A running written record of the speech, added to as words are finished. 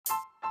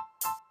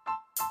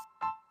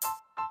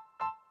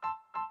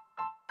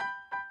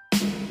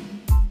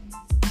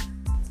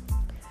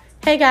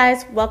Hey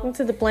guys, welcome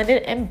to the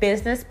Blended in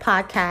Business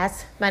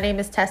podcast. My name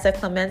is Tessa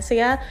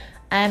Clemencia.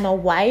 I am a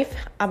wife,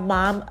 a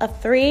mom of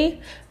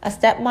 3, a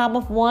stepmom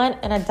of 1,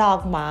 and a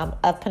dog mom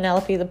of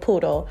Penelope the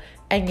Poodle.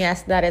 And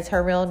yes, that is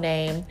her real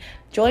name.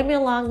 Join me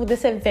along with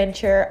this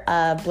adventure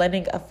of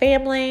blending a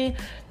family,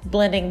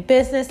 blending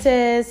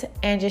businesses,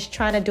 and just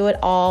trying to do it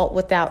all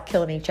without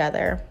killing each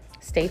other.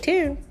 Stay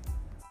tuned.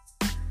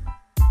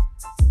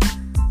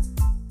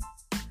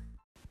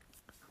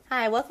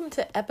 Hi, welcome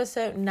to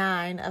episode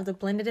 9 of the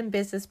Blended in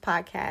Business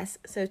podcast.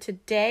 So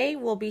today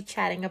we'll be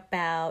chatting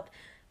about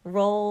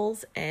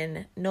roles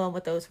and knowing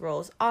what those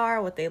roles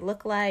are, what they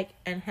look like,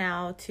 and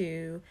how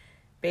to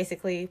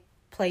basically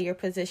play your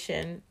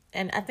position.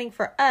 And I think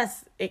for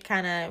us, it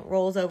kind of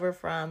rolls over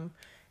from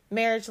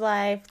marriage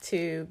life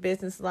to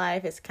business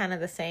life. It's kind of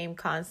the same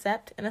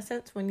concept in a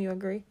sense. Wouldn't you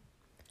agree?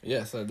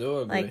 Yes, I do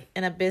agree. Like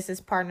in a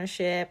business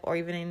partnership or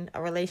even in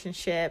a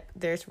relationship,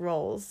 there's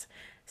roles.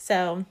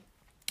 So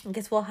I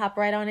guess we'll hop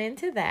right on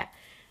into that.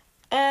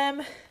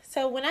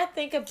 So when I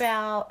think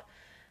about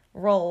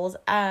roles,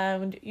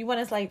 you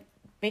want us like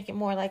make it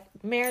more like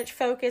marriage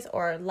focus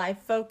or life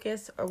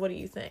focus, or what do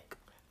you think?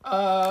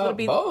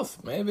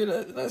 Both. Maybe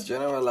let's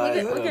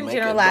generalize We can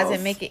generalize it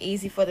and make it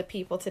easy for the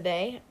people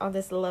today on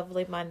this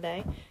lovely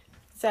Monday.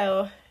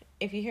 So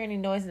if you hear any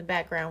noise in the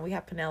background, we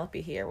have Penelope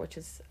here, which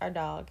is our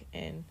dog,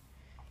 and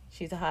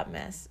she's a hot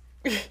mess.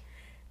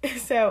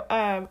 So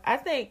I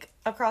think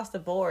across the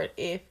board,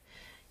 if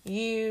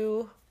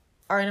you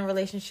are in a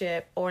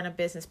relationship or in a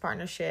business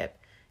partnership,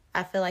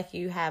 I feel like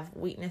you have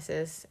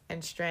weaknesses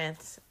and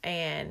strengths,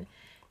 and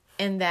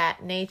in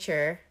that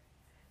nature,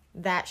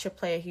 that should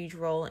play a huge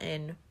role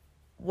in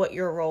what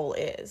your role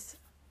is.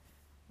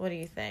 What do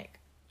you think?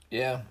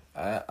 Yeah,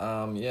 I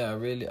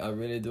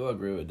really do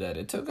agree with that.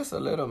 It took us a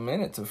little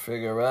minute to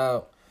figure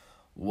out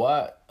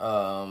what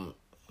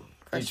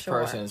each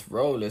person's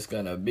role is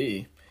gonna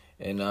be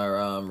in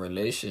our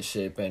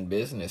relationship and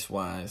business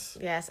wise.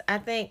 Yes, I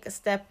think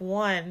step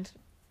 1,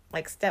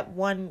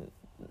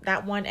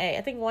 not 1A.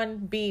 I think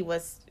 1B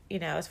was,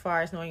 as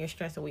far as knowing your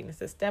strengths and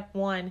weaknesses. Step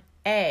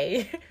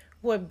 1A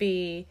would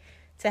be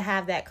to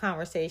have that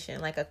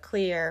conversation, like a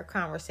clear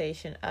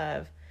conversation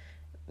of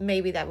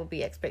maybe that would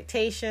be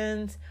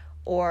expectations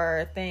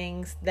or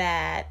things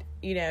that,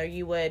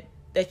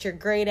 that you're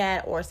great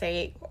at, or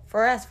say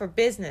for us, for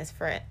business,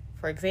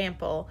 for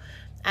example,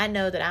 I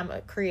know that I'm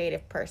a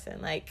creative person.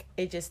 Like,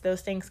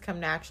 those things come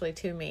naturally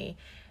to me.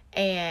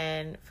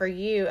 And for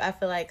you, I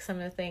feel like some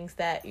of the things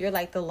that you're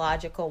like the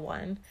logical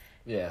one.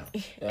 Yeah.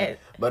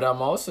 But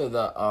I'm also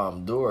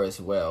the doer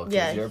as well.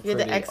 Yeah, you're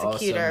the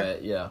executor.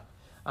 Awesome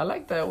I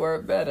like that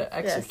word better,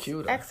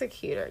 executor. Yes,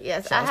 executor.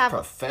 Yes, sounds I have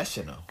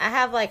professional. I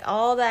have like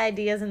all the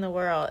ideas in the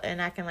world,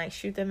 and I can like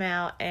shoot them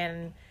out.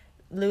 And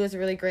Lou is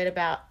really great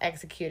about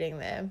executing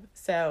them.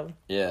 So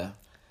yeah.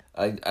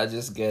 I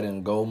just get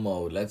in go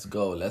mode. Let's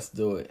go. Let's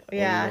do it.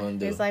 Yeah.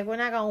 It's like, we're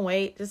not going to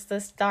wait just to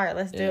start.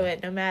 Let's do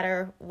it no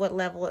matter what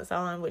level it's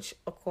on, which,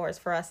 of course,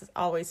 for us is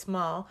always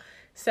small.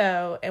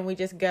 So, and we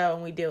just go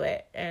and we do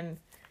it. And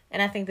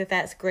I think that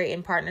that's great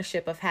in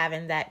partnership of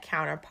having that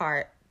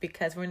counterpart,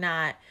 because we're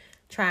not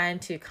trying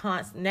to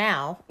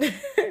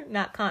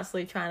not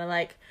constantly trying to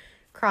like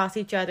cross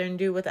each other and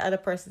do what the other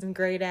person's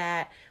great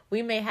at.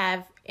 We may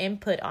have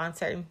input on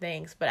certain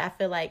things, but I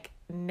feel like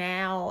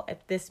now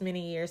at this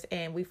many years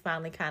in, we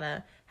finally kind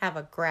of have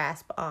a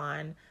grasp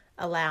on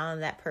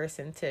allowing that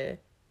person to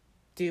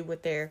do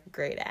what they're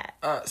great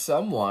at.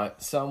 Somewhat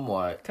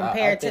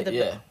compared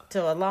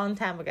to a long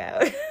time ago.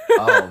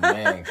 Oh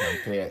man,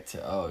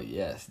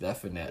 yes,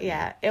 definitely.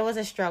 Yeah, it was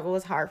a struggle. It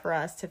was hard for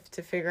us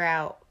to figure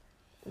out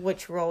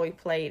which role we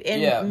played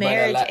in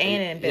marriage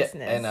and in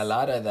business. And a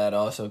lot of that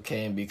also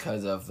came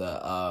because of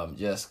the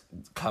just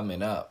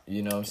coming up,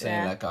 you know what I'm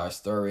saying? Like our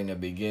story in the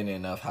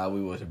beginning of how we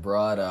was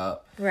brought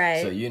up.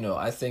 Right. So,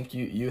 I think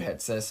you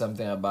had said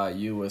something about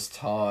you was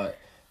taught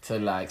to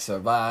like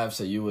survive,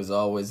 so you was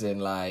always in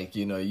like,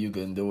 you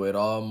can do it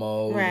all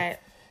mode. Right.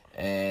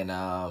 And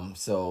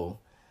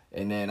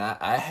and then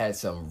I had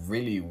some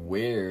really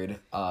weird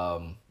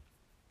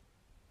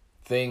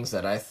things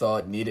that I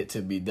thought needed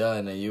to be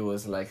done, and you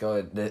was like,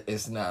 oh,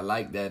 it's not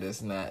like that.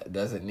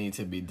 Doesn't need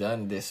to be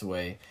done this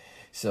way.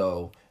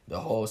 So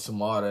the whole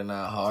smarter,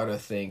 not harder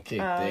thing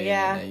kicked in.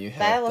 Yeah, and you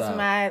that was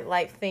my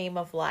like theme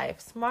of life: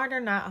 smarter,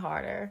 not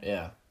harder.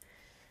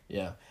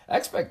 Yeah.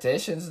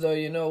 Expectations, though,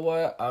 you know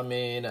what? I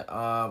mean,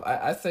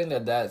 I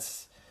think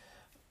that's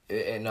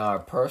in our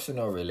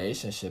personal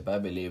relationship. I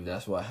believe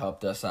that's what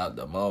helped us out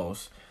the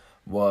most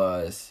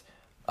was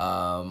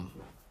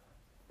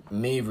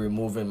me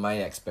removing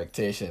my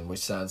expectation, which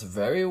sounds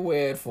very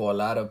weird for a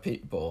lot of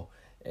people.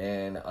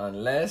 And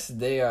unless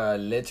they are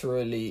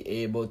literally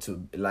able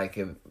to, like,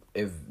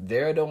 if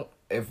they're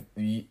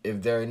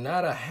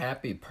not a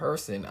happy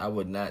person, I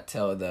would not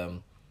tell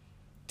them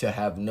to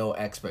have no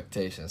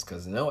expectations,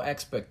 because no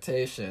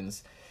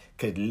expectations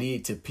could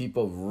lead to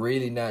people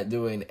really not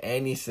doing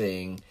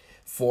anything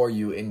for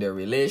you in their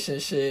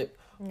relationship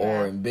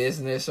or in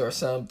business or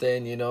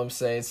something, you know what I'm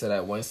saying? So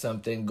that when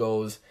something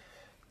goes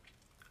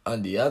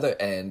on the other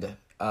end,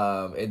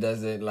 It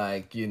doesn't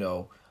like,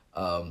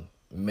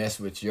 mess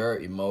with your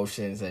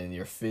emotions and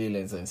your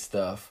feelings and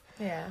stuff.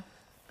 Yeah.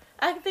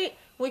 I think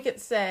we could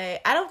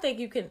say, I don't think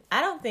you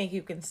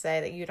can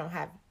say that you don't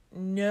have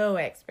no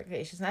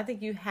expectations. I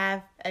think you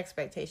have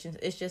expectations.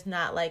 It's just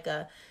not like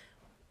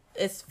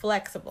it's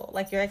flexible.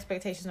 Like your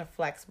expectations are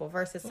flexible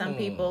versus some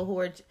people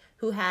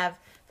who have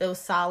those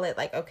solid,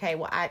 like, okay,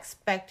 well, I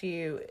expect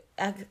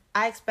that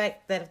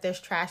if there's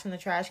trash in the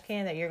trash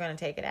can that you're going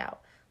to take it out.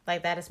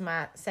 Like that is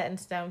my set in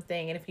stone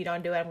thing. And if you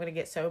don't do it, I'm going to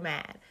get so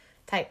mad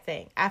type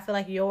thing. I feel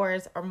like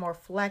yours are more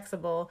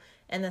flexible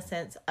in the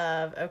sense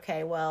of,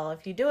 okay, well,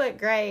 if you do it,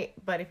 great.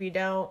 But if you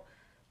don't,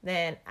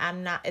 then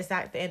it's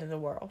not the end of the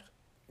world.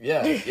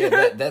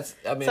 Yeah, that's,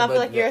 I mean. So I feel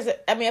like yours,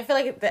 I feel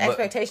like the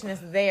expectation is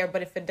there,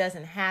 but if it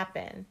doesn't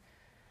happen,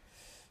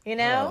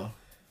 yeah,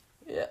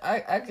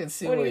 I can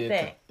see what do you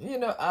think?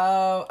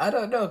 I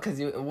don't know, because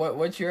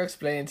what you're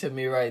explaining to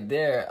me right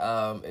there,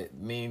 it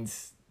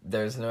means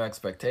there's no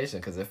expectation,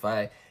 because if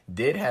I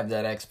did have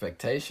that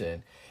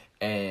expectation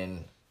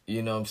and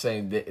I'm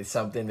saying that it's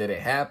something that it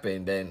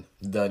happened, then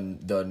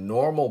the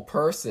normal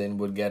person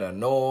would get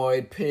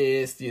annoyed,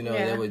 pissed,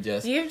 they would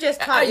just... You've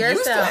just taught yourself. I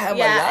used to have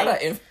a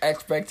lot of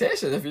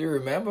expectations. If you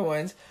remember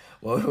when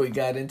we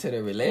got into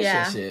the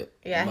relationship,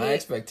 my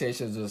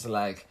expectations was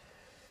like,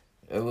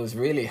 it was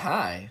really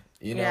high.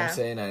 You know what I'm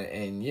saying?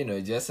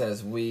 And just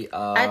as we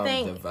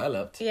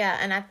developed. Yeah,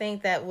 and I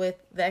think that with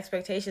the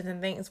expectations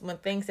and things, when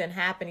things didn't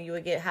happen, you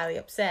would get highly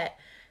upset.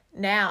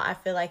 Now, I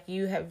feel like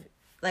you have...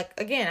 Like,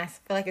 again, I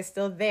feel like it's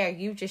still there.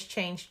 You just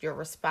changed your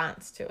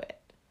response to it.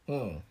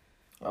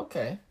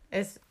 Okay.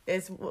 Is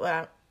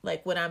what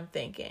I'm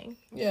thinking.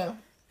 Yeah.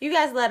 You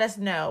guys let us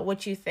know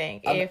what you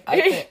think. I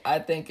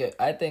think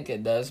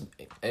it does.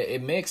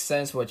 It makes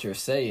sense what you're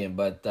saying,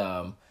 but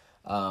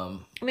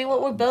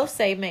what we both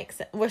say makes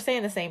sense. We're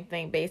saying the same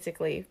thing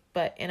basically,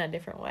 but in a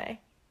different way.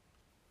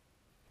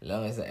 As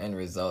long as the end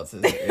result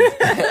is,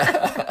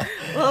 the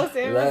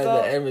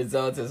end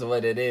result is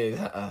what it is.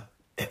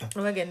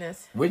 Oh my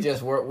goodness. We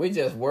just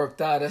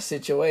worked out a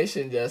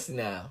situation just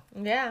now.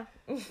 Yeah.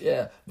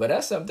 Yeah. But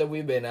that's something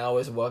we've been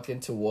always working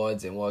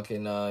towards and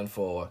working on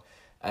for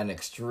an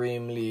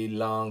extremely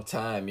long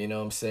time. You know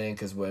what I'm saying?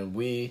 Because when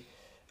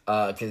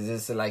because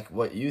it's like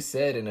what you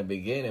said in the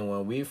beginning,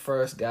 when we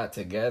first got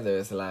together,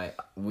 it's like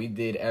we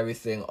did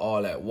everything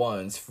all at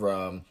once,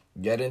 from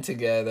getting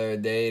together,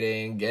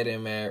 dating,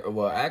 getting married,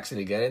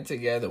 actually getting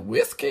together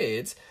with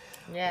kids.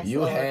 Yes,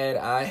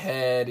 I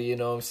had, you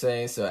know what I'm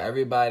saying? So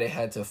everybody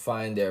had to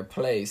find their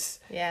place.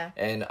 Yeah.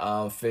 And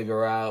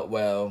figure out,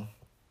 well,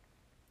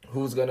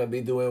 who's going to be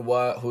doing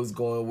what, who's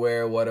going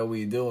where, what are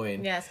we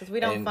doing? Yes, because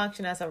we don't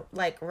function as a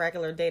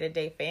regular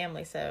day-to-day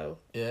family, so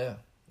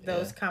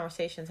those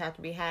conversations have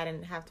to be had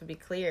and have to be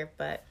clear,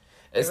 but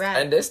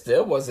and this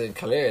still wasn't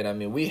clear. I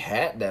mean, we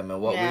had them,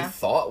 and what we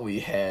thought we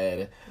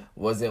had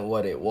wasn't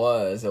what it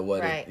was, or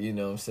what it, you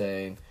know what I'm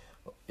saying?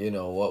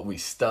 What we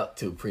stuck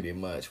to pretty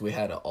much. We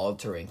had to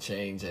alter and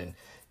change, and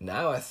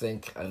now I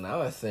think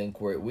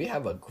we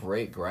have a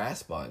great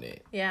grasp on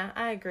it. Yeah,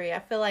 I agree. I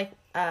feel like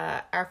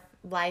our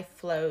life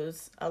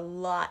flows a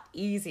lot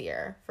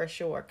easier for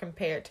sure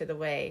compared to the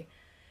way,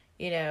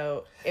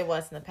 it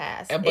was in the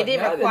past. It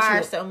didn't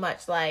require so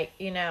much, like,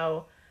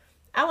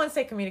 I wouldn't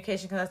say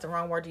communication because that's the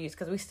wrong word to use,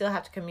 because we still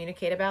have to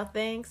communicate about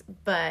things,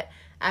 but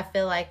I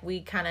feel like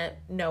we kind of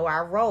know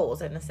our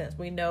roles in a sense.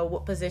 We know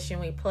what position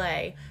we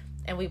play,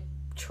 and we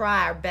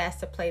try our best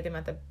to play them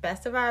at the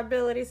best of our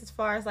abilities, as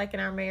far as like in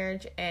our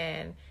marriage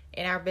and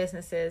in our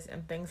businesses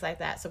and things like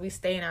that. So we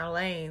stay in our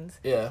lanes.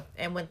 Yeah.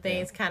 And when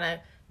things kind of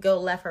go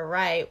left or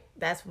right,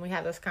 that's when we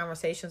have those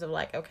conversations of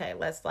like, okay,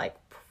 let's like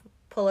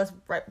pull us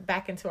right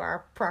back into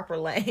our proper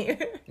lane.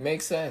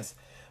 Makes sense.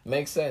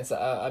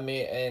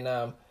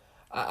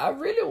 I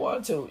really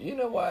want to, you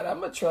know what,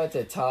 I'm going to try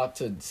to talk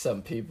to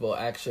some people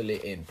actually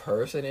in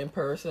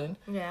person.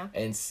 Yeah.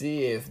 And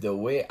see if the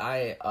way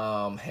I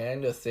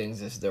handle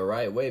things is the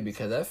right way,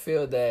 because I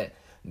feel that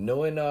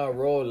knowing our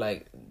role,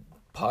 like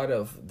part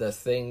of the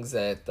things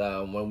that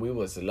when we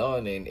was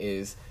learning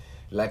is,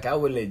 like, I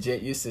would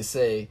legit used to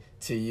say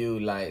to you,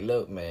 like,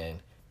 look, man,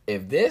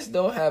 if this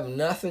don't have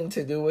nothing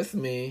to do with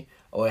me,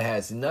 or it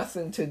has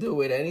nothing to do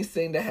with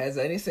anything that has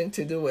anything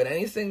to do with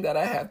anything that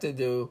I have to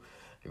do,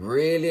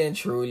 really and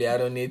truly, I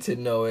don't need to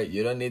know it.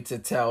 You don't need to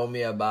tell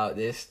me about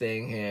this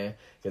thing here,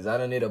 because I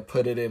don't need to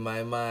put it in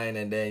my mind,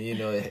 and then,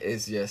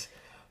 it's just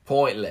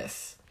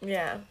pointless.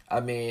 Yeah.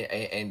 I mean,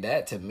 and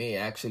that to me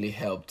actually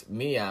helped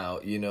me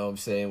out, you know what I'm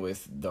saying,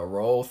 with the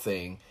role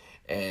thing.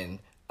 And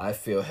I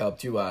feel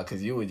helped you out,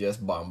 because you would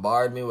just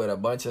bombard me with a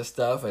bunch of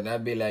stuff, and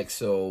I'd be like,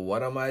 so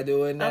what am I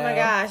doing now? Oh my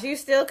gosh, you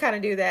still kind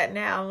of do that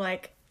now. I'm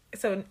like,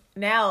 so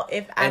now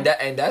if I...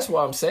 And that's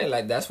what I'm saying,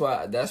 like, that's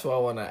why I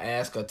want to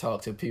ask or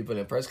talk to people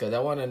in person, because I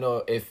want to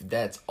know if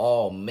that's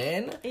all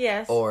men.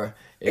 Yes. Or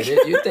is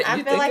it, you think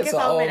it's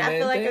all men? I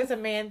feel like it's a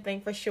man thing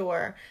for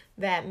sure,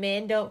 that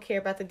men don't care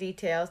about the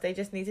details. They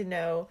just need to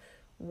know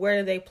where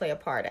do they play a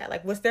part at?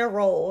 Like, what's their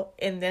role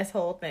in this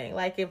whole thing?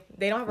 Like, if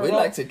they don't have a We role,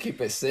 like to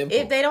keep it simple.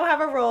 if they don't have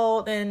a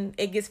role, then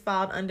it gets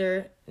filed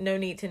under no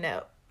need to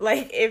know.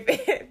 Like, if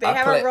they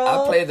have a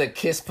role, I play the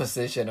kiss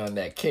position on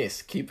that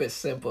kiss. Keep it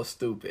simple,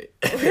 stupid.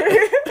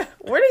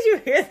 where did you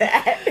hear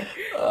that?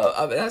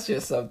 I mean, that's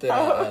just something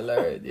I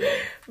learned. Yeah.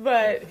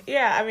 But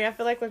yeah, I mean, I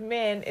feel like with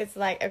men, it's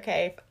like,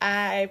 okay, if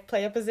I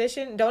play a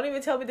position, don't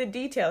even tell me the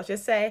details.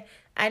 Just say,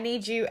 I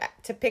need you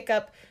to pick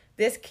up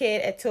this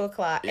kid at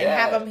 2:00 and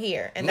have him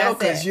here, and no, that's it.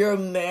 because you're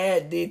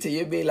mad detailed.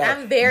 You'd be like,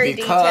 I'm very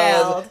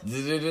detailed.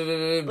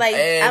 Like,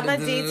 I'm a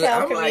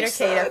detailed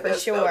communicator for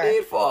sure. No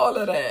need for all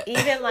of that.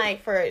 Even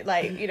like for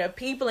like, you know,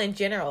 people in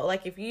general.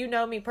 Like, if you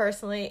know me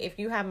personally, if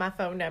you have my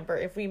phone number,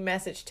 if we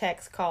message,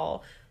 text,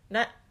 call,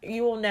 not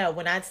you will know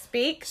when I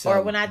speak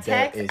or when I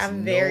text.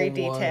 I'm very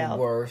detailed.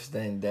 Worse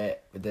than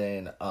that.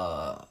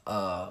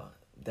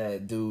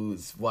 That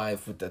dude's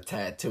wife with the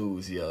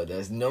tattoos, yo.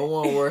 There's no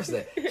one worse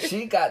than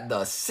she got the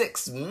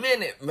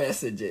 6-minute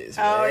messages.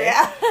 Man. Oh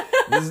yeah.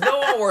 There's no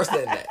one worse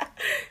than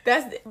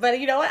that.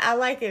 But you know what? I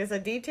like it. It's a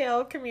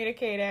detailed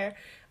communicator.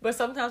 But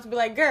sometimes be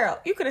like, girl,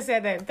 you could have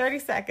said that in 30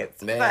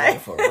 seconds. Man,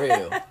 for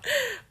real.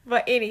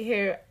 But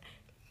anywho,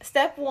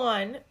 step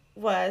 1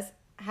 was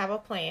have a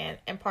plan.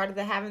 And part of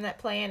having that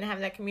plan and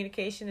having that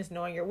communication is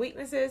knowing your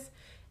weaknesses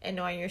and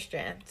knowing your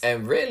strengths.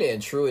 And really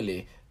and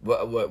truly,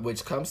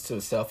 which comes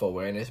to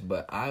self-awareness,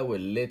 but I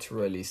would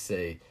literally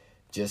say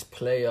just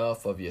play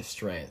off of your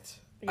strengths.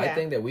 Yeah. I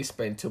think that we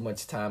spend too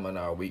much time on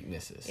our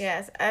weaknesses.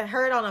 Yes. I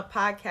heard on a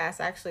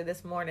podcast actually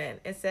this morning,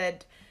 it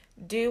said,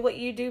 do what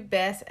you do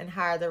best and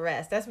hire the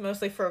rest. That's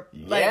mostly for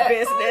like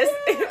business.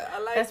 Oh, yeah. I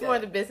like that's that. More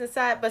the business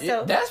side. But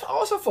so that's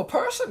also for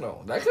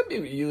personal. That could be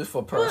used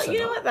for personal. Well, you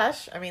know what?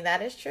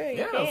 That is true.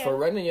 Yeah, for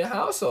running your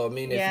household. I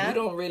mean, if you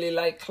don't really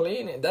like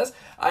cleaning,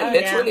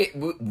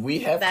 we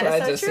have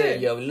clients that say,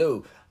 "Yo,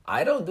 Lou,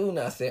 I don't do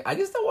nothing. I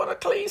just don't want to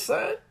clean,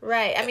 son."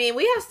 Right. I mean,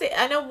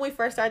 I know when we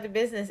first started the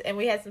business and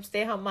we had some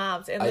stay-at-home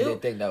moms. And I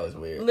didn't think that was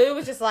weird. Lou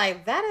was just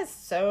like, that is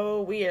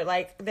so weird.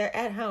 Like, they're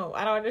at home.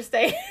 I don't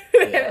understand.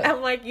 Yeah.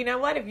 I'm like, you know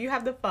what? If you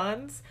have the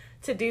funds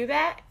to do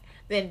that,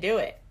 then do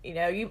it. You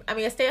know,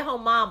 a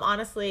stay-at-home mom,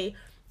 honestly,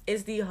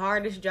 is the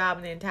hardest job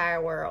in the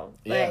entire world.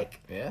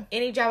 Like,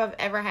 any job I've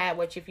ever had,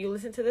 which if you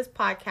listen to this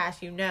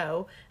podcast, you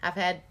know, I've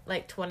had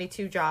like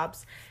 22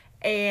 jobs.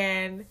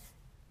 And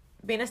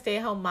being a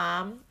stay-at-home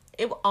mom,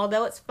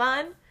 although it's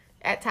fun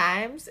at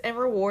times and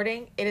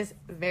rewarding, it is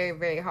very,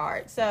 very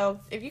hard. So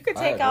if you could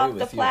take off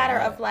the platter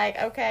of like,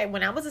 okay,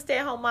 when I was a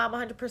stay-at-home mom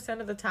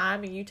 100% of the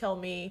time, and you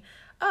told me,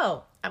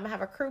 oh, I'm gonna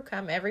have a crew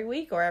come every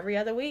week or every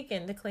other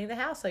weekend to clean the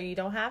house, so you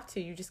don't have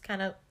to, you just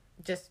kind of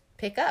just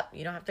pick up,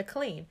 you don't have to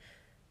clean,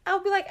 I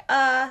would be like,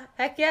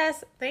 heck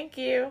yes, thank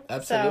you.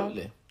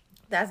 Absolutely. So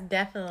that's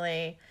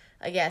definitely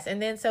a yes.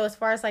 And then so as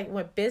far as like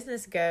when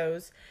business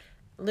goes,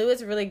 Lou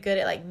is really good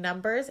at like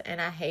numbers, and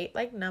I hate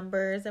like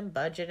numbers and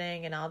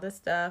budgeting and all this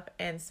stuff.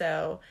 And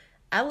so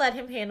I let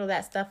him handle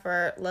that stuff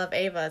for Love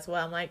Ava as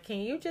well. I'm like, can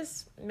you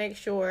just make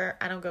sure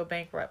I don't go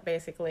bankrupt,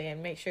 basically,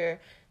 and make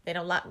sure they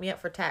don't lock me up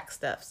for tax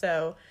stuff.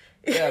 So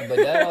yeah, but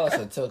that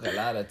also took a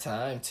lot of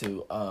time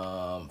to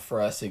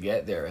for us to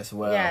get there as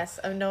well. Yes,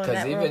 I'm knowing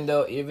that.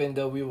 Because even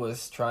though we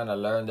was trying to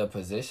learn the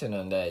position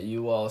on that,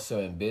 you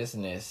also in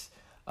business.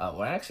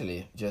 Well,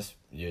 actually, just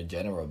your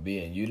general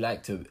being, you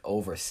like to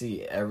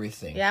oversee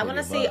everything. Yeah, I want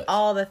to see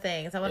all the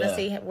things. I want to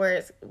see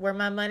where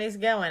my money's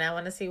going. I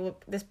want to see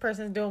what this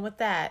person's doing with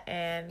that.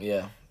 And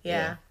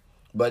yeah.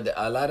 But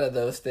a lot of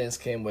those things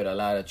came with a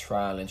lot of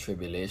trial and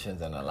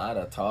tribulations and a lot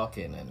of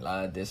talking and a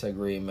lot of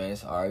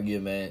disagreements,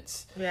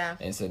 arguments. Yeah.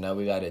 And so now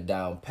we got it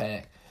down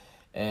pat,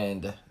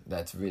 and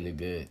that's really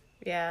good.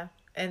 Yeah,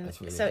 and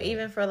really so good.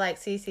 Even for like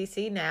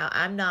CCC now,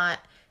 I'm not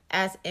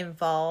as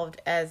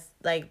involved as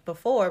like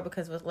before,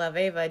 because with Love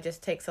Ava it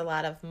just takes a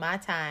lot of my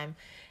time.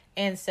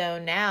 And so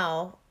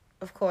now,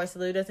 of course,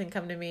 Lou doesn't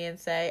come to me and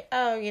say,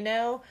 oh, you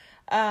know,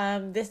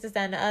 this, that,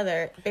 and the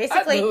other.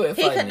 Basically,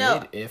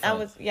 I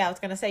was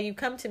gonna say, you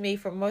come to me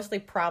for mostly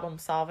problem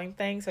solving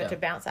things, or to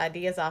bounce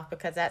ideas off,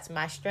 because that's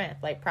my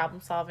strength. Like,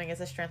 problem solving is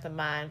a strength of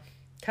mine.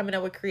 Coming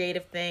up with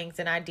creative things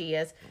and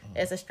ideas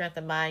is a strength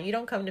of mine. You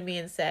don't come to me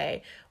and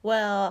say,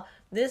 well,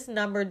 this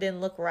number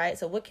didn't look right,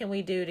 so what can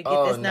we do to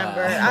get this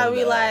number? I'll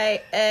be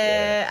like,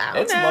 I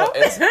don't know.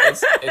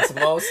 It's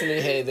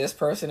mostly, hey, this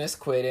person is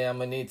quitting. I'm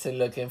going to need to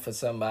look in for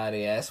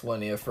somebody. Ask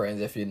one of your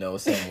friends if you know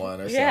someone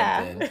or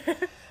something.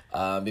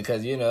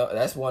 Because, you know,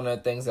 that's one of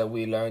the things that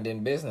we learned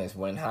in business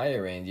when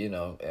hiring, you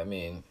know, I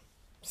mean,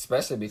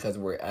 especially because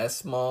we're as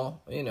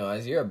small, you know,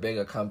 as you're a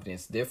bigger company,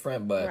 it's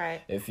different.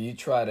 But if you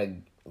try to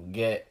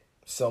get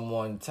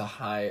someone to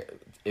hire,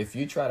 if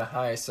you try to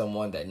hire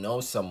someone that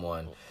knows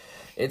someone,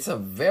 it's a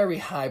very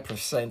high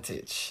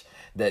percentage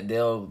that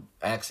they'll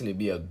actually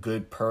be a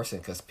good person,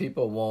 because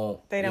people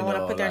won't, they don't want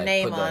to put their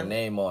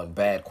name on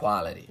bad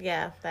quality.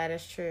 Yeah, that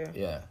is true.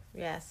 Yeah.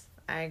 Yes,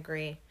 I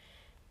agree.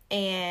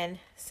 And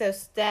so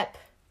tip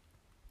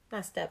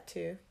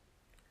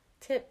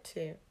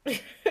 2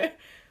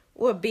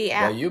 would be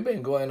Well, you've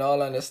been going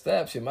all on the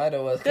steps. You might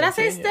have well. Did I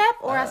say step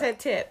or I said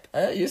tip?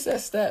 You said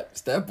step.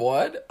 Step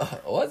one.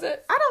 Was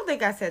it? I don't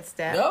think I said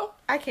step. No?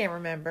 I can't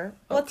remember.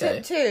 Well,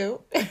 Okay. tip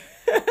two.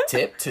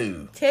 Tip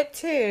two. Tip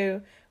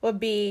two would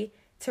be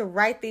to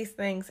write these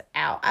things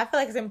out. I feel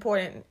like it's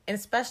important, and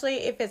especially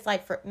if it's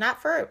like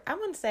I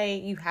wouldn't say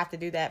you have to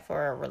do that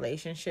for a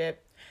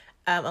relationship,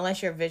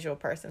 unless you're a visual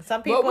person.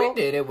 Some people, Well, we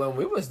did it when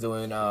we was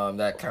doing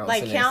that counseling.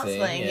 like counseling,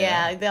 thing,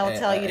 yeah. They'll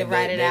tell you to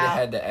write it they out.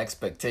 had the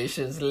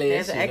expectations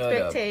list. There's an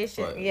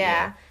expectation,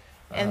 yeah.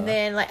 And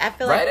then, like, I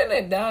feel writing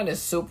it down is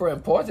super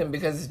important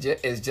because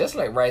it's just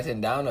like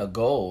writing down a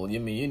goal. You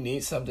mean you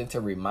need something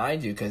to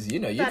remind you because you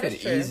could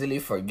easily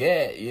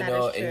forget. In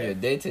your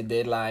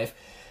day-to-day life.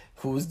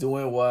 Who's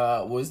doing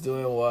what?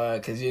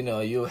 Because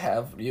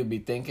you'll be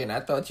thinking. I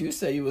thought you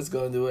said you was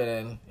gonna do it,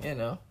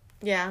 and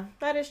Yeah,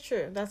 that is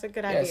true. That's a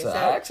good idea. So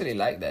I actually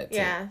like that too.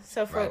 Yeah,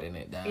 so for writing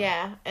it down.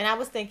 Yeah, and I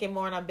was thinking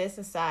more on a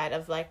business side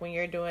of like when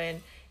you're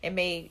doing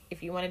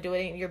if you want to do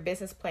it in your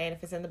business plan,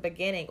 if it's in the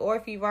beginning, or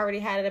if you've already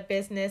had a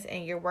business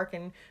and you're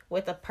working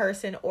with a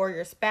person or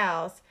your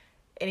spouse,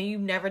 and you've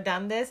never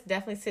done this,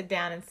 definitely sit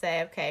down and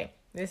say, okay,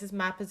 this is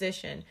my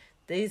position.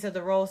 These are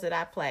the roles that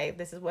I play.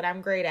 This is what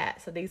I'm great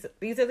at. So these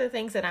are the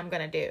things that I'm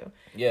gonna do.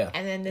 Yeah.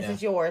 And then this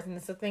is yours, and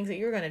this is the things that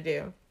you're gonna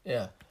do.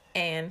 Yeah.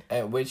 And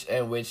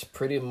which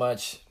pretty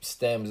much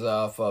stems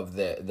off of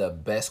the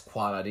best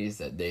qualities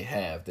that they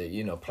have.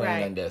 That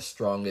playing on their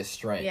strongest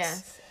strengths.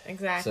 Yes,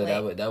 exactly.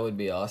 So that would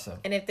be awesome.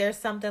 And if there's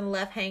something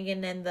left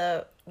hanging in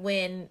the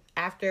wind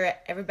after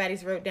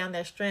everybody's wrote down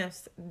their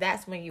strengths,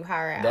 that's when you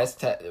hire out.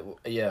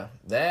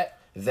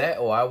 That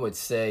or I would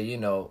say,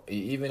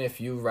 even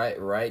if you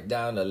write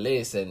down a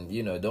list and,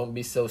 don't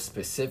be so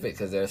specific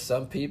because there are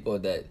some people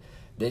that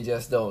they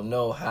just don't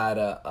know how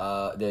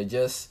to, they're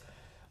just,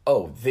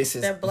 this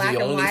is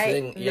the only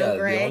thing,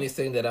 the only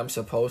thing that I'm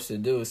supposed to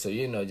do. So,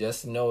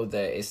 just know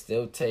that it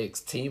still takes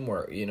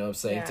teamwork,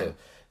 to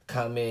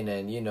come in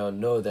and,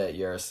 know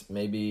that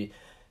maybe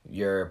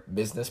your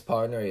business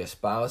partner, your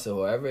spouse, or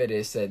whoever it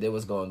is said they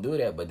was going to do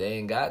that, but they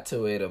ain't got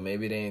to it, or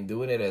maybe they ain't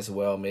doing it as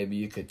well. Maybe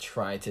you could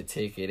try to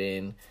take it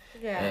in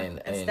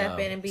and step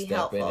in and be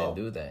helpful. Step in and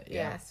do that.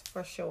 Yeah. Yes,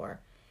 for sure.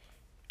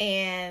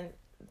 And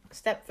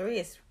step 3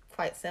 is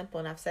quite simple,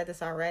 and I've said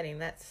this already,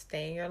 and that's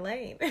stay in your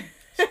lane.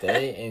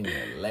 Stay in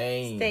your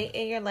lane. Stay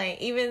in your lane.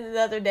 Even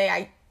the other day,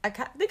 I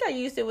think I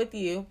used it with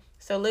you.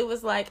 So Lou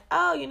was like,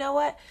 oh, you know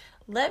what?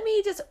 Let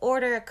me just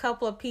order a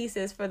couple of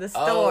pieces for the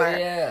store. Oh,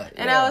 yeah.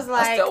 And I was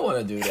like, I still want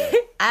to do that.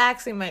 I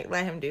actually might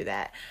let him do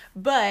that.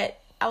 But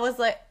I was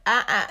like,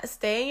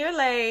 stay in your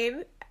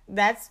lane.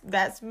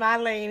 That's my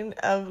lane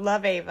of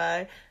Love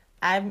Ava.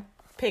 I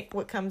pick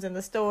what comes in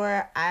the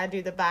store. I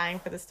do the buying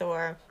for the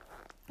store.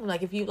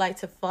 Like, if you'd like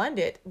to fund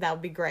it, that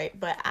would be great.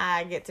 But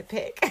I get to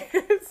pick.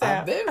 So.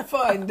 I've been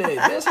funded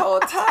this whole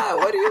time.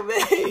 What do you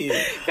mean?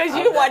 Because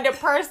you wanted to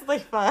personally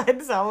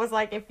fund. So I was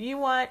like, if you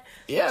want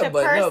to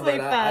personally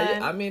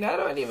fund. I mean, I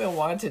don't even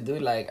want to do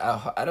like,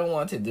 I don't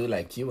want to do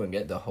like you and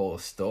get the whole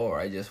store.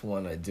 I just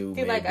want to do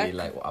maybe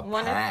like a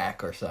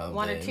pack or something.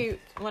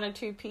 One or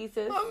two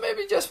pieces. Well,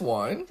 maybe just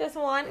one. Just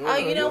one? Oh,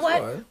 you know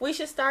what? One. We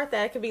should start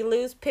that. It could be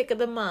Lou's pick of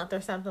the month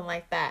or something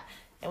like that.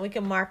 And we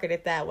can market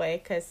it that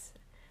way because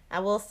I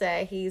will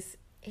say he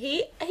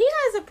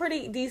has a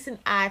pretty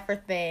decent eye for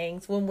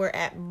things when we're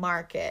at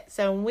market.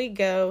 So when we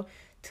go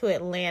to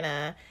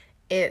Atlanta,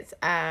 it's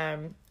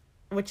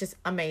which is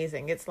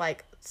amazing. It's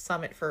like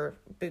summit for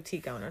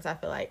boutique owners, I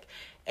feel like.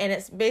 And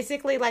it's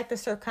basically like the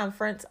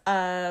circumference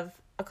of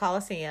a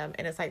Coliseum,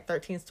 and it's like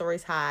 13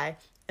 stories high,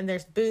 and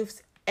there's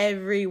booths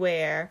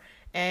everywhere.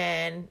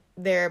 And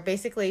they're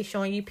basically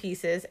showing you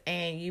pieces,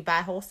 and you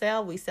buy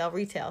wholesale, we sell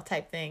retail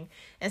type thing.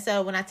 And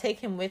so when I take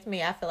him with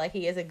me, I feel like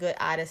he is a good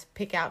eye to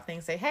pick out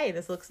things, say, hey,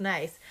 this looks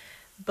nice.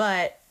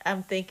 But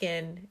I'm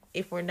thinking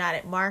if we're not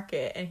at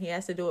market and he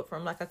has to do it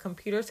from like a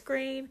computer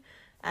screen,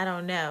 I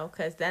don't know,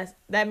 because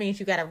that means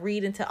you got to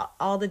read into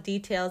all the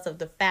details of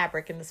the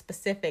fabric and the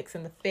specifics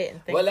and the fit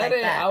and things like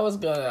that. I was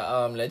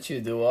gonna let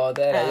you do all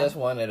that. I just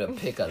wanted to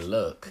pick a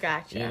look.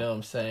 Gotcha. You know what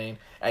I'm saying?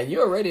 And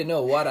you already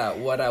know what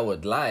I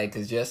would like.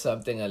 It's just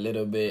something a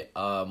little bit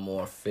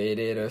more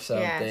fitted or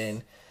something.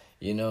 Yes.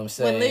 You know what I'm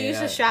saying? When Lou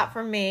used to shop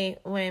for me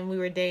when we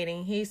were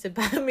dating, he used to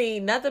buy me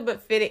nothing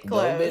but fitted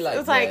clothes. Don't be like it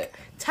was that. Like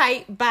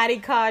tight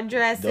bodycon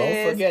dresses.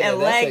 Don't forget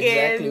and that's leggings.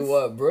 Exactly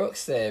what Brooke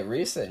said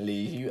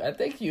recently. I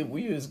think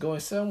we was going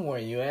somewhere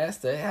and you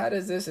asked her, "How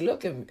does this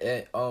look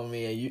on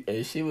me?"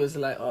 And she was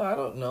like, "Oh, I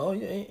don't know.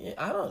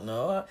 I don't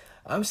know.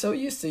 I'm so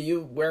used to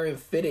you wearing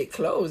fitted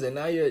clothes, and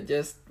now you're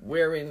just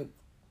wearing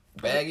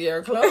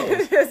baggier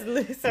clothes." Just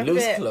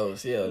loose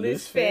clothes, yeah,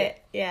 loose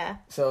fit. Yeah.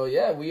 So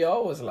yeah, we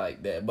always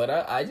like that, but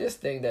I just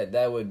think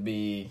that would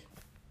be.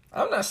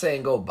 I'm not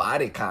saying go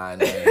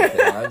bodycon or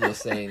anything. I'm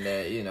just saying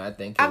that I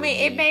think.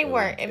 It may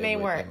work. It may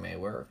work. It may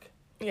work.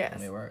 Yes.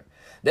 It may work.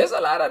 There's a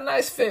lot of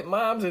nice fit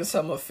moms in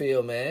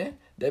Summerfield, man.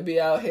 They be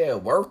out here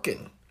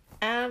working.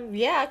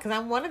 Yeah, because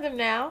I'm one of them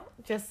now.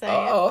 Just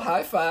saying. Oh,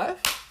 high five.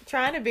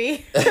 Trying to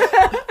be.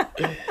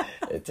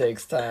 It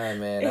takes time,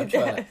 man. It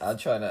does.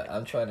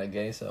 I'm trying to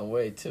gain some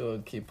weight too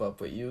and keep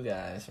up with you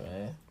guys,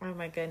 man. Oh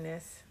my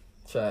goodness.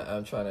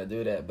 I'm trying to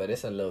do that, but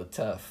it's a little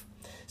tough.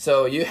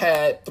 So you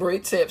had 3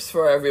 tips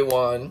for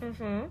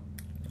everyone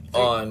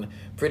on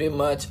pretty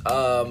much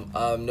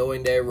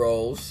knowing their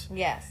roles.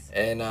 Yes.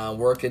 And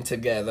working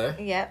together.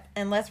 Yep.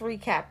 And let's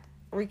recap.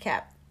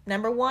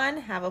 Number 1,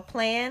 have a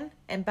plan,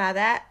 and by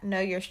that,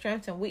 know your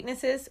strengths and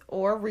weaknesses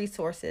or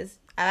resources.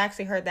 I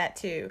actually heard that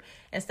too.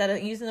 Instead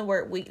of using the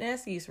word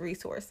weakness, use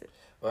resources.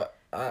 Well,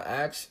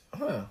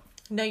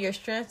 Know your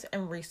strengths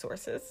and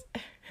resources.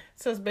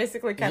 So it's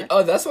basically kind of.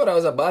 Oh, that's what I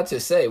was about to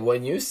say.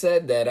 When you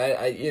said that,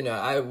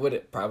 I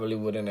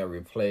wouldn't have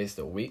replaced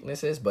the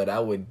weaknesses, but I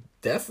would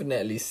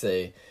definitely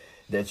say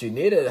that you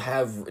need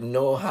to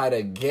know how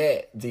to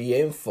get the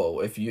info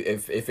if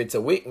it's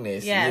a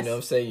weakness. Yes. You know what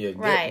I'm saying? You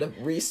right. get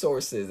the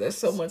resources. There's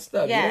so much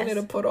stuff. Yes. You don't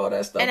need to put all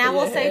that stuff and in I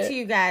will your say head. to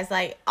you guys,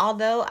 like,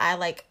 although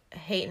I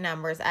hate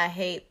numbers, I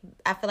feel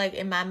like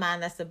in my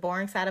mind that's the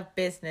boring side of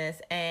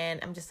business, and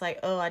I'm just like,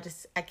 oh, I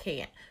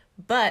can't.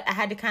 But I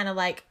had to kind of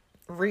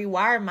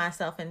rewire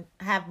myself and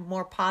have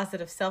more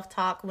positive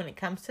self-talk when it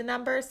comes to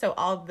numbers. So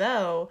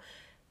although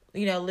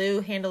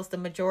Lou handles the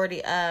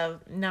majority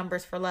of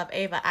numbers for Love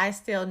Ava, I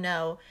still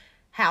know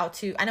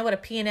I know what a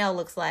P&L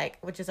looks like,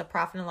 which is a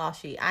profit and loss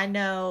sheet. I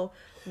know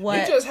what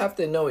you just have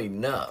to know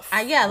enough.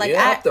 I know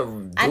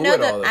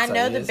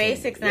the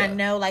basics, and I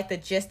know the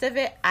gist of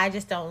it. I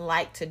just don't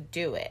like to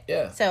do it.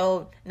 Yeah.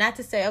 So not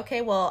to say,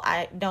 okay, well,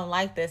 I don't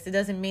like this. It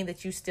doesn't mean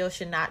that you still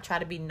should not try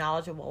to be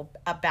knowledgeable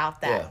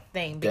about that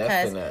thing,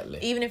 because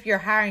even if you're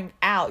hiring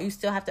out, you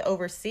still have to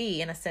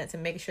oversee in a sense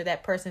and make sure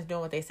that person's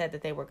doing what they said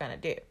that they were going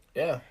to do.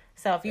 Yeah.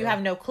 So if you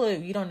have no clue,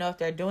 you don't know if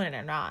they're doing it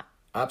or not.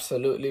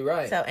 Absolutely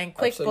right. So, and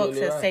QuickBooks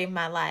has saved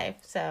my life.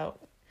 So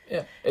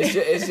yeah,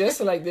 it's just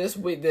like this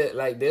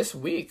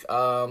week.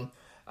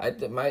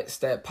 My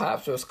step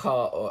pops was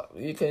called.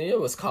 It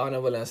was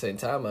Carnival in St.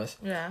 Thomas.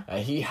 Yeah.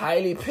 And he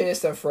highly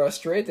pissed and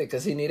frustrated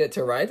because he needed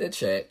to write a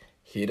check.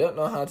 He don't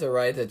know how to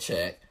write a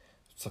check,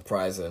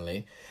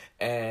 surprisingly,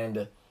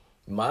 and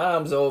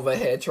mom's over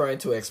here trying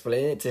to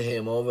explain it to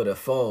him over the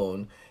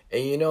phone.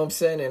 And you know what I'm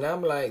saying? And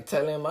I'm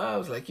telling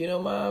moms,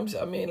 moms,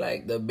 I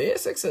mean, the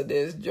basics of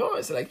this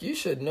joints, you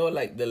should know,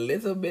 the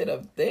little bit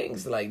of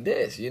things like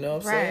this, you know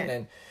what I'm saying?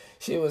 And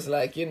she was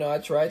like, I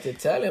tried to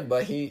tell him,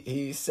 but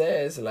he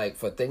says,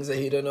 for things that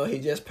he don't know, he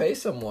just pays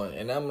someone.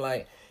 And I'm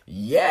like,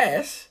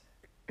 yes,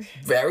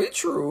 very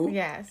true.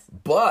 Yes.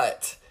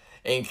 But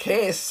in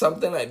case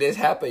something like this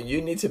happened,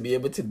 you need to be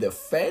able to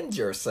defend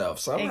yourself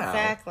somehow.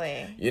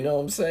 Exactly. You know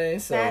what I'm saying?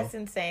 So that's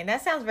insane.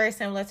 That sounds very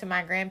similar to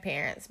my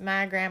grandparents.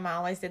 My grandma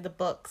always did the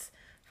books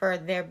for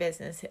their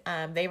business.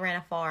 They ran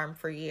a farm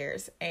for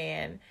years,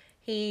 and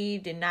he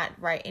did not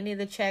write any of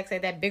the checks.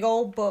 Like that big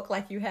old book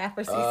like you have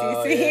for CCC.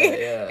 Oh,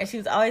 yeah. And she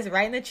was always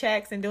writing the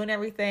checks and doing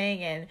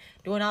everything and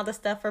doing all the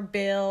stuff for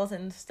bills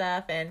and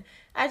stuff. And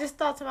I just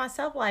thought to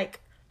myself,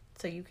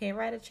 so you can't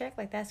write a check?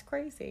 That's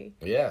crazy.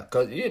 Yeah,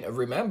 because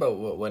remember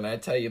when I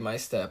tell you my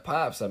step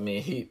pops, I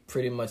mean, he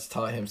pretty much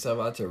taught himself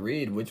how to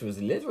read, which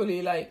was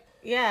literally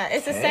yeah,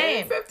 it's 10, the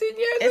same. 15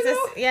 years ago?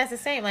 It's the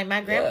same.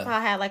 My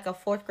grandpa had a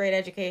 4th grade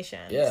education.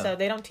 Yeah. So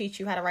they don't teach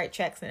you how to write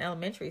checks in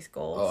elementary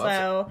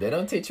school. They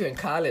don't teach you in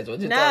college.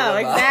 What you no,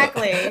 talking about?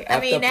 Exactly. I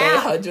mean,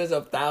 now hundreds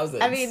of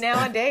thousands. I mean,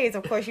 nowadays,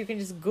 of course, you can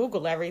just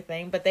Google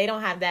everything, but they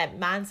don't have that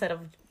mindset of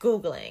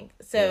Googling.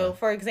 So,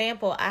 for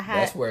example,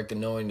 that's where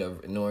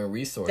knowing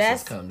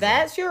resources comes.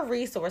 That's your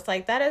resource.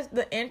 That is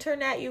the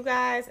internet. You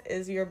guys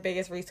is your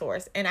biggest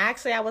resource. And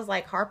actually, I was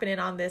harping in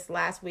on this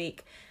last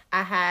week.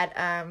 I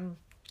had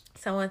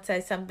someone say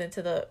something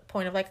to the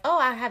point of oh,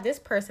 I have this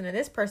person and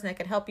this person that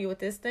could help you with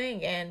this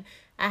thing. And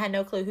I had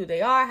no clue who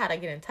they are, how to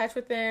get in touch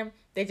with them.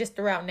 They just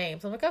threw out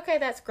names. I'm okay,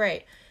 that's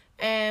great.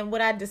 And what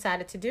I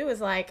decided to do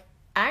is I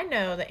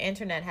know the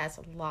internet has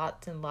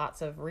lots and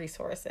lots of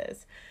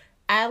resources.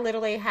 I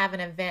literally have an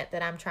event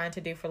that I'm trying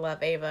to do for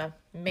Love Ava.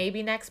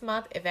 Maybe next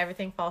month, if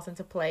everything falls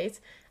into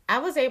place. I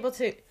was able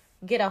to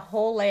get a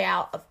whole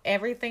layout of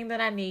everything that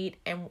I need.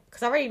 And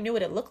because I already knew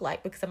what it looked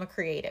like because I'm a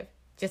creative.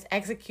 Just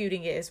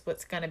executing it is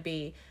what's going to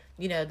be,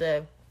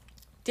 the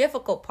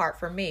difficult part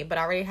for me. But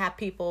I already have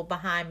people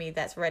behind me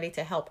that's ready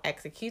to help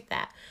execute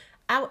that.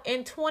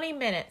 In 20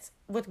 minutes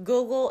with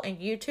Google and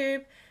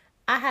YouTube,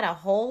 I had a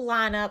whole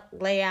lineup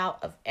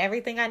layout of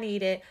everything I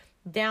needed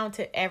down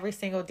to every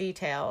single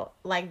detail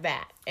like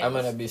that. I'm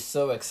going to be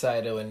so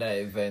excited when that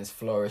event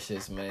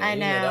flourishes, man. I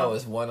know. That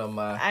was one of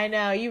my... I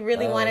know. You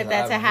really wanted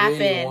that to happen.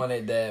 I really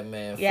wanted that,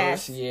 man.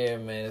 Yes. First year,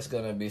 man, it's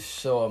going to be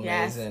so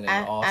amazing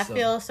and awesome. I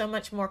feel so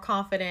much more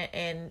confident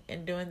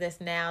in doing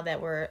this now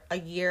that we're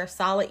a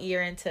solid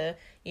year into,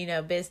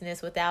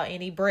 business without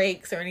any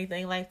breaks or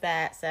anything like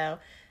that. So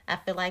I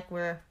feel like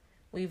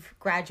we've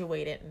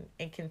graduated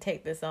and can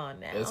take this on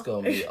now. It's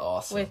going to be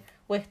awesome.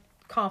 with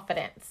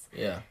confidence.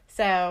 Yeah.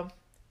 So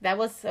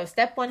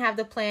step 1, have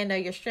the plan, know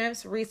your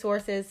strengths,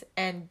 resources,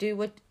 and do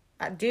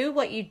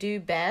what you do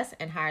best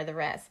and hire the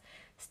rest.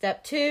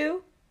 Step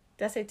 2,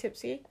 did I say tip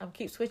C? I'm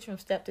keep switching from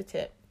step to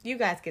tip. You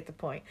guys get the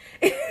point.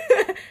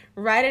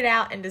 Write it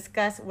out and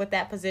discuss what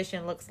that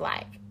position looks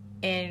like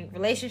in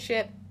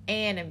relationship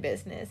and in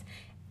business.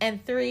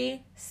 And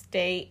 3,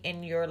 stay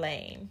in your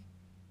lane.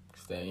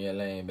 Stay in your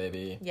lane,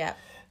 baby. Yep.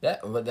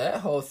 That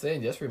whole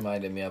thing just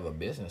reminded me of a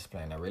business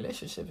plan. A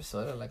relationship is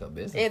sort of like a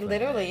business plan. It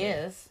literally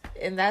is.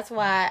 And that's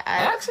why I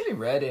actually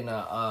read in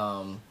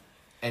a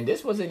and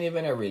this wasn't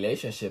even a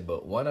relationship,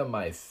 but one of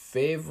my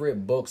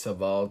favorite books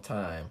of all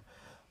time.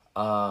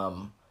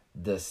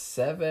 The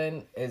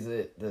 7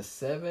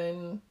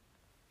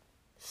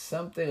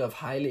 something of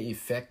highly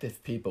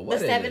effective people. What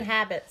the is 7 it?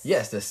 habits.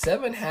 Yes, the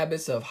 7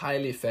 habits of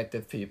highly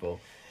effective people.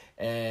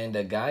 And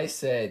the guy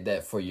said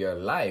that for your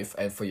life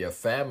and for your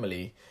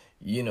family,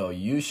 you know,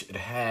 you should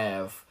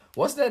have,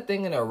 what's that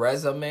thing in a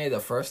resume, the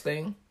first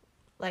thing?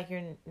 Like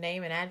your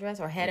name and address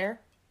or header?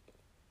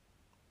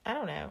 I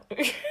don't know.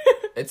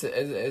 Is it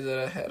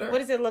a header? What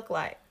does it look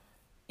like?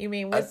 You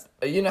mean what's...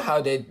 you know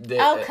how they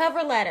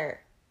cover letter.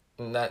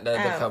 Not the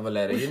cover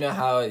letter. You know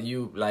how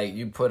you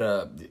put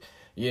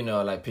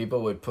like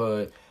people would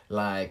put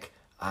like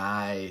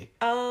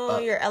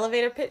your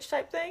elevator pitch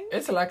type thing?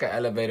 It's like an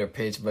elevator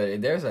pitch,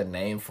 but there's a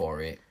name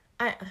for it.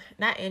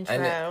 Not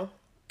intro.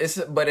 It's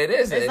an like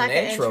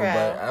intro,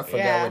 but I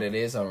forgot what it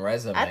is on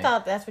resume. I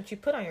thought that's what you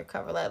put on your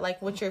cover letter,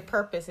 like what your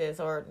purpose is,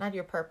 or not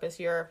your purpose,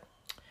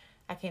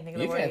 I can't think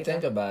of the word. You can't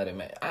think about it,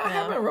 man. I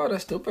haven't wrote a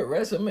stupid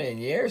resume in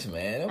years,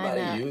 man.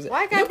 Nobody use it.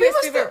 Why can't be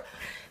stupid?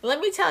 Let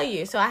me tell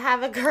you. So I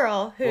have a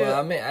girl who. Well,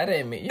 I mean, I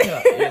didn't mean. I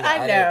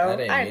know.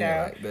 It like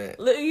that.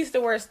 You use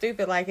the word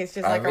stupid like it's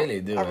just like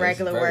a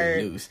regular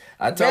word. Loose.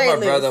 I told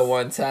my brother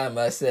one time.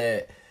 I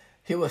said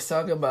he was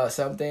talking about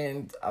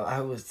something.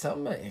 I was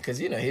talking about because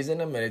he's in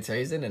the military.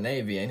 He's in the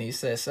Navy, and he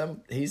said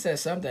something. I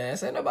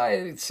said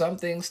nobody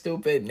something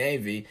stupid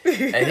Navy,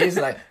 and he's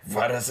like,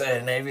 "What I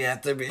said Navy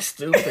have to be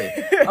stupid."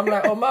 I'm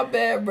like, "Oh my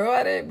bad, bro.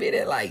 I didn't mean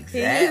it like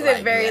that." He used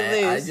it very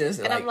loose,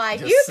 and I'm like,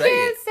 "You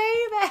can't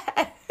say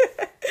that."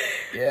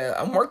 Yeah,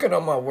 I'm working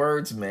on my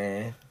words,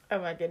 man. Oh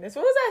my goodness,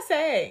 what was I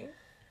saying?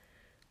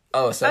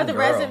 The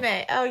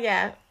resume. Oh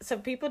yeah. So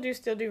people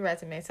still do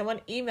resumes.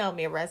 Someone emailed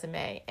me a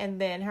resume,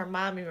 and then her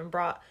mom even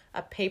brought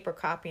a paper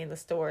copy in the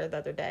store the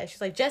other day. She's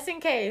like, just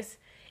in case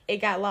it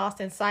got lost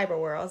in cyber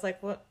world. I was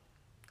like, what?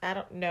 I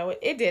don't know.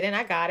 It didn't.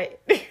 I got it.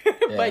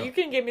 But you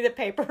can give me the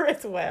paper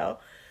as well.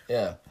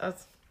 Yeah.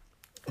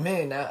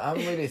 Man, I'm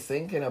really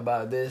thinking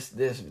about this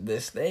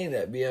thing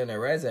that be on the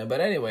resume.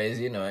 But anyways,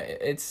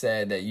 it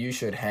said that you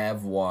should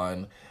have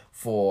one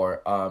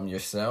for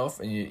yourself,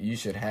 and you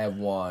should have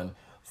one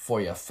for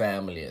your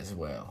family as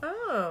well.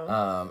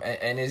 Oh.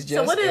 And it's just.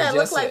 So what did that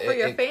look like for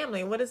your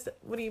family? What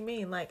do you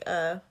mean? Like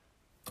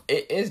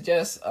It's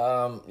just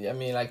I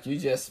mean, like, you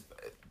just,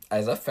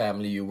 as a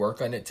family, you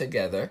work on it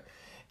together,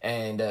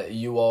 and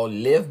you all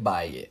live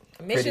by it.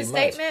 Mission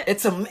statement?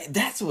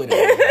 That's what it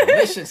is. A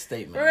mission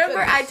statement.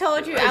 Remember, I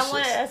told you I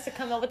wanted us to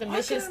come up with a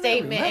mission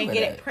statement and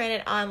get it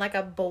printed on like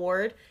a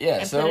board. Yeah.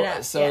 And put it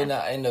up.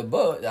 Now in the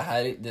book,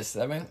 the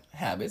 7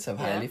 habits of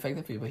highly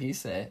effective people, he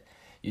said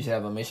you should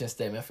have a mission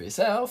statement for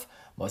yourself.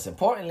 Most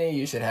importantly,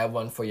 you should have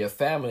one for your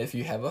family if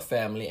you have a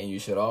family, and you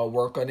should all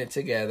work on it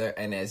together.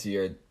 And as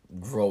you're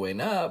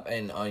growing up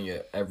and on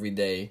your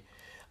everyday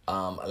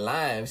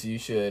lives, you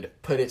should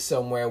put it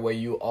somewhere where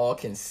you all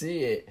can see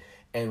it,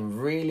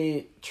 and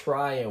really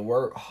try and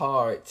work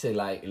hard to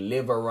like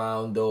live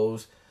around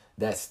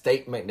that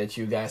statement that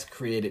you guys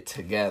created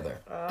together.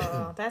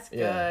 Oh, that's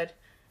good.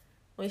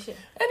 We should.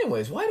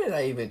 Anyways, why did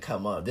I even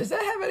come up? Does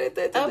that have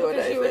anything to do with anything?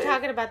 Because you were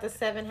talking about the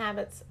 7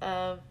 habits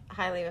of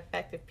highly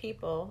effective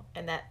people,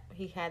 and that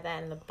he had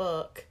that in the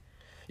book.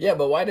 Yeah,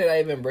 but why did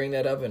I even bring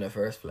that up in the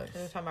first place?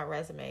 We were talking about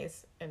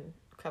resumes and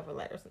cover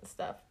letters and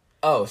stuff.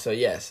 Oh, so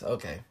yes,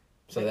 okay.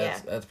 So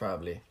that's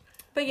probably.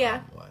 But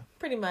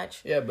pretty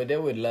much. Yeah, but they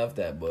would love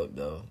that book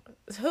though.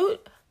 Who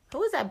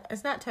is that?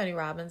 It's not Tony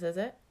Robbins, is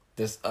it?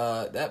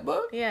 That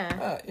book?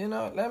 Yeah.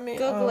 Let me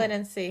Google it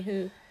and see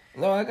who.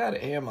 No, I got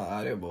it here in my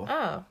Audible.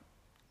 Oh,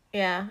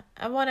 yeah.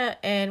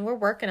 And we're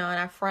working on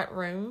our front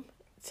room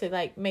to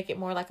like make it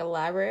more like a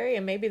library,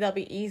 and maybe that'll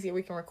be easier.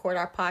 We can record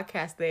our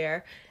podcast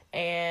there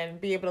and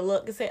be able to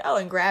look and say, oh,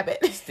 and grab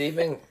it.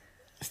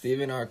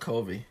 Stephen R.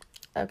 Covey.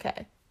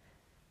 Okay.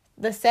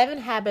 The 7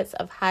 Habits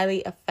of Highly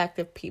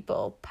Effective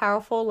People,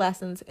 Powerful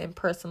Lessons in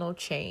Personal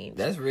Change.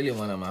 That's really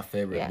one of my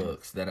favorite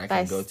books that I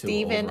can go to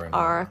Stephen over and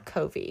R. over.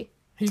 Covey.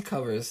 He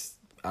covers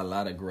a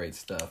lot of great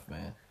stuff,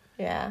 man.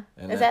 Yeah.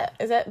 Is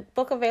that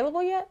book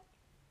available yet?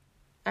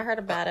 I heard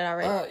about it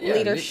already.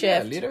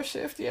 Leadership.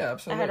 Leadership, yeah,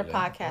 absolutely. I heard a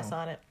podcast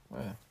on it.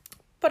 Yeah.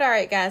 But all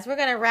right, guys, we're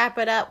going to wrap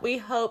it up. We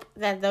hope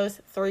that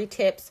those 3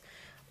 tips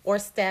or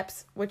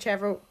steps,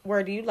 whichever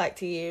word you like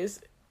to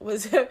use,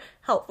 was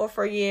helpful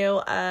for you.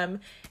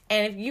 And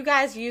if you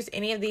guys use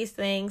any of these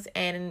things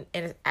and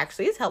it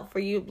actually is helpful for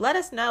you, let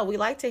us know. We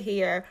like to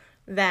hear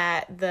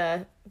that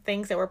the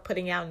things that we're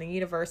putting out in the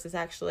universe is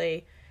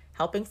actually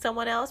helping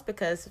someone else,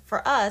 because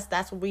for us,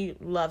 that's what we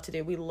love to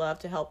do. We love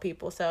to help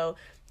people. So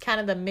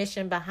kind of the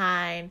mission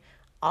behind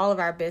all of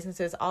our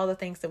businesses, all the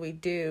things that we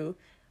do,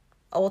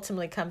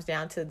 ultimately comes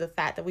down to the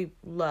fact that we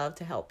love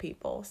to help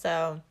people.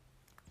 So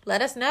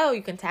let us know.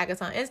 You can tag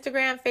us on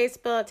Instagram,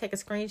 Facebook, take a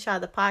screenshot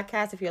of the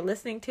podcast if you're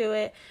listening to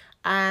it.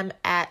 I'm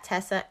at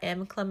Tessa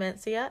M.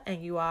 Clemencia,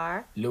 and you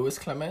are? Louis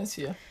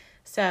Clemencia.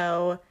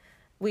 So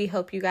we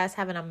hope you guys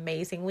have an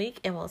amazing week,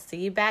 and we'll see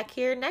you back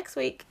here next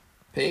week.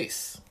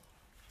 Peace.